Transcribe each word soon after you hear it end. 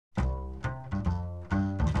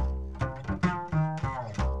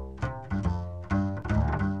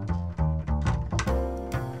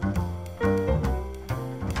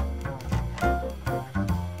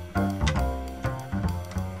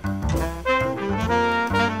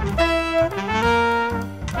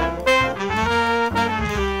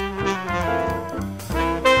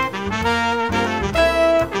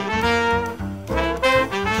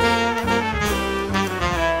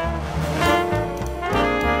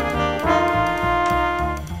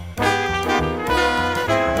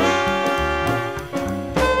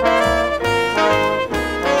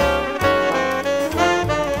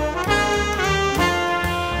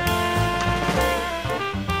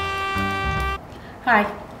Hi,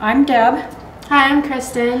 I'm Deb, Hi, I'm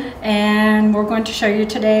Kristen. and we're going to show you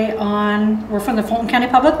today we're from the Fulton County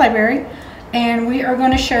Public Library, and we are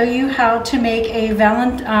going to show you how to make a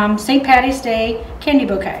St. Patty's Day candy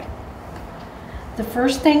bouquet. The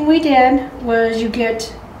first thing we did was you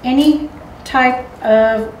get any type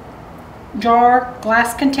of jar,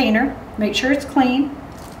 glass container, make sure it's clean.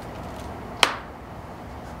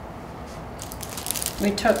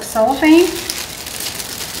 We took cellophane.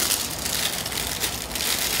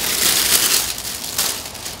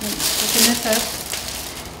 This up.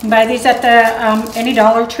 You can buy these at the any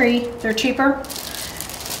Dollar Tree. They're cheaper.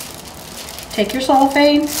 Take your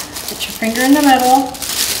cellophane, put your finger in the middle,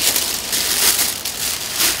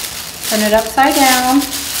 turn it upside down,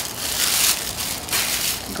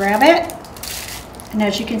 grab it, and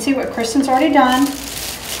as you can see what Kristen's already done,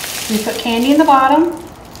 we put candy in the bottom,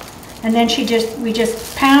 and then we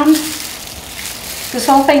just pound the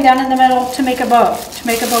cellophane down in the middle to make a bow, to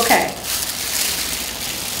make a bouquet.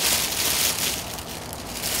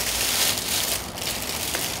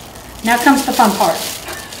 Now comes the fun part,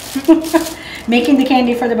 making the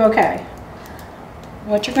candy for the bouquet.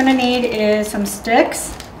 What you're going to need is some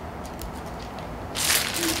sticks.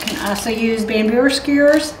 You can also use bamboo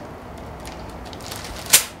skewers.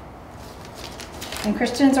 And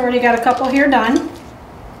Kristen's already got a couple here done.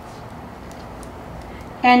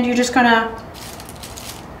 And you're just going to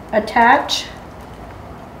attach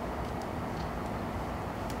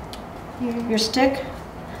your stick.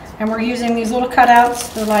 And we're using these little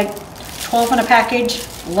cutouts. They're like 12 in a package,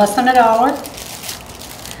 less than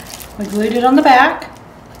 $1. We glued it on the back.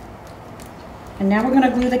 And now we're going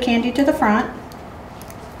to glue the candy to the front.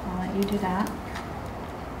 I'll let you do that.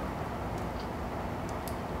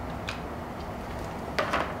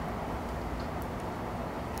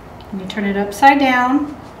 And you turn it upside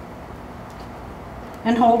down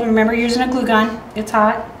and hold. Remember, using a glue gun. It's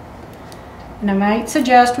hot. And I might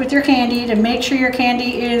suggest with your candy to make sure your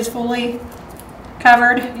candy is fully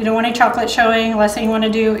covered. You don't want any chocolate showing. Last thing you want to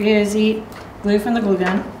do is eat glue from the glue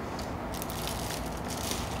gun.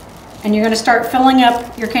 And you're going to start filling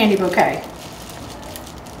up your candy bouquet.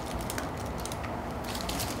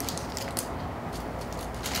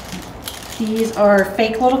 These are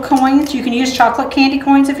fake little coins. You can use chocolate candy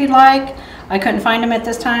coins if you'd like. I couldn't find them at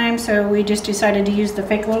this time, so we just decided to use the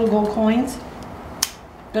fake little gold coins.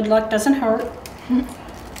 Good luck doesn't hurt.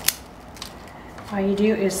 All you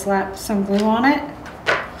do is slap some glue on it.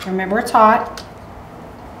 Remember, it's hot.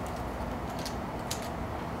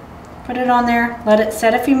 Put it on there, let it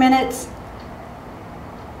set a few minutes,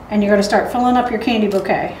 and you're going to start filling up your candy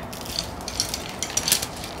bouquet.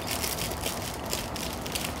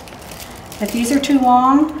 If these are too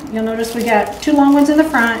long, you'll notice we got 2 long ones in the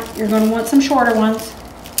front. You're going to want some shorter ones.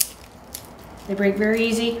 They break very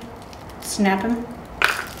easy. Snap them.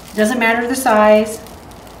 Doesn't matter the size.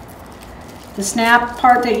 The snap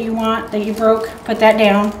part that you want, that you broke, put that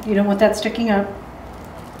down. You don't want that sticking up.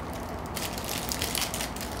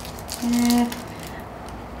 And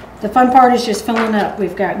the fun part is just filling up.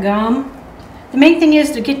 We've got gum. The main thing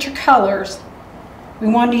is to get your colors. We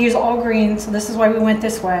wanted to use all green, so this is why we went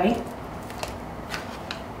this way.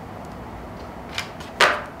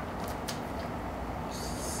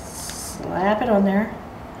 Slap it on there.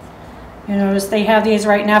 You notice they have these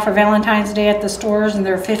right now for Valentine's Day at the stores, and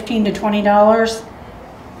they're $15 to $20.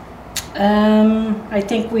 I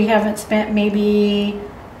think we haven't spent maybe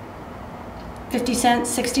 50 cents,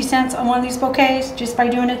 60 cents on one of these bouquets just by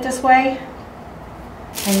doing it this way.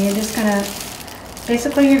 And you're just gonna,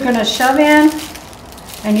 basically you're gonna shove in,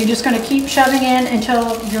 and you're just gonna keep shoving in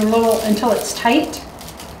until until it's tight.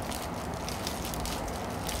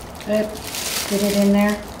 Good. Get it in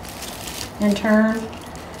there and turn.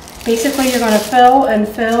 Basically, you're going to fill and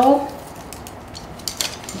fill.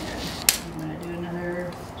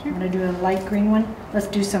 I'm going to do a light green one. Let's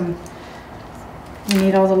do some. We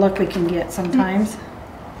need all the luck we can get sometimes.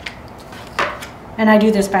 And I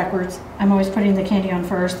do this backwards. I'm always putting the candy on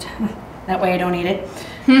first. That way I don't eat it.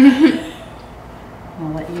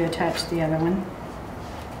 I'll let you attach the other one.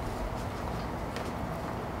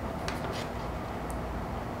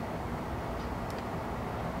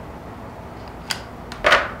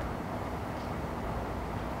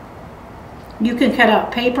 You can cut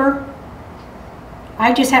out paper.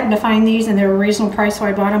 I just happened to find these and they're a reasonable price, so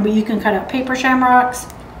I bought them, but you can cut out paper shamrocks.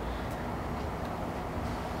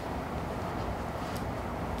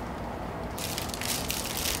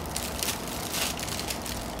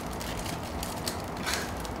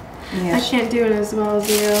 I can't do it as well as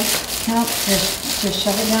you. Nope, just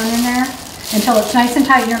shove it down in there until it's nice and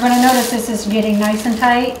tight. You're going to notice this is getting nice and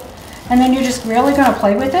tight. And then you're just really going to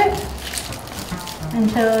play with it.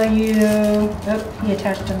 until you, oh, he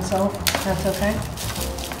attached himself, that's okay.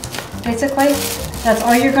 Basically, that's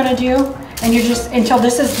all you're gonna do, and you're just, until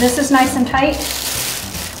this is nice and tight,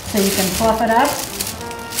 so you can fluff it up.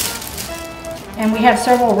 And we have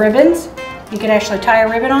several ribbons. You could actually tie a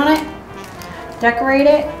ribbon on it, decorate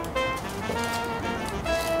it.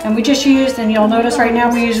 And we just used, and you'll notice right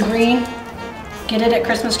now we use green. Get it at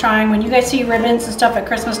Christmas time. When you guys see ribbons and stuff at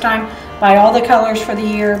Christmas time, buy all the colors for the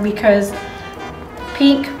year, because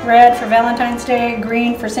pink, red for Valentine's Day,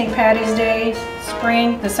 green for St. Patty's Day,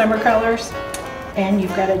 spring, the summer colors, and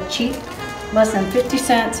you've got a cheap, less than 50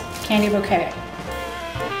 cents candy bouquet.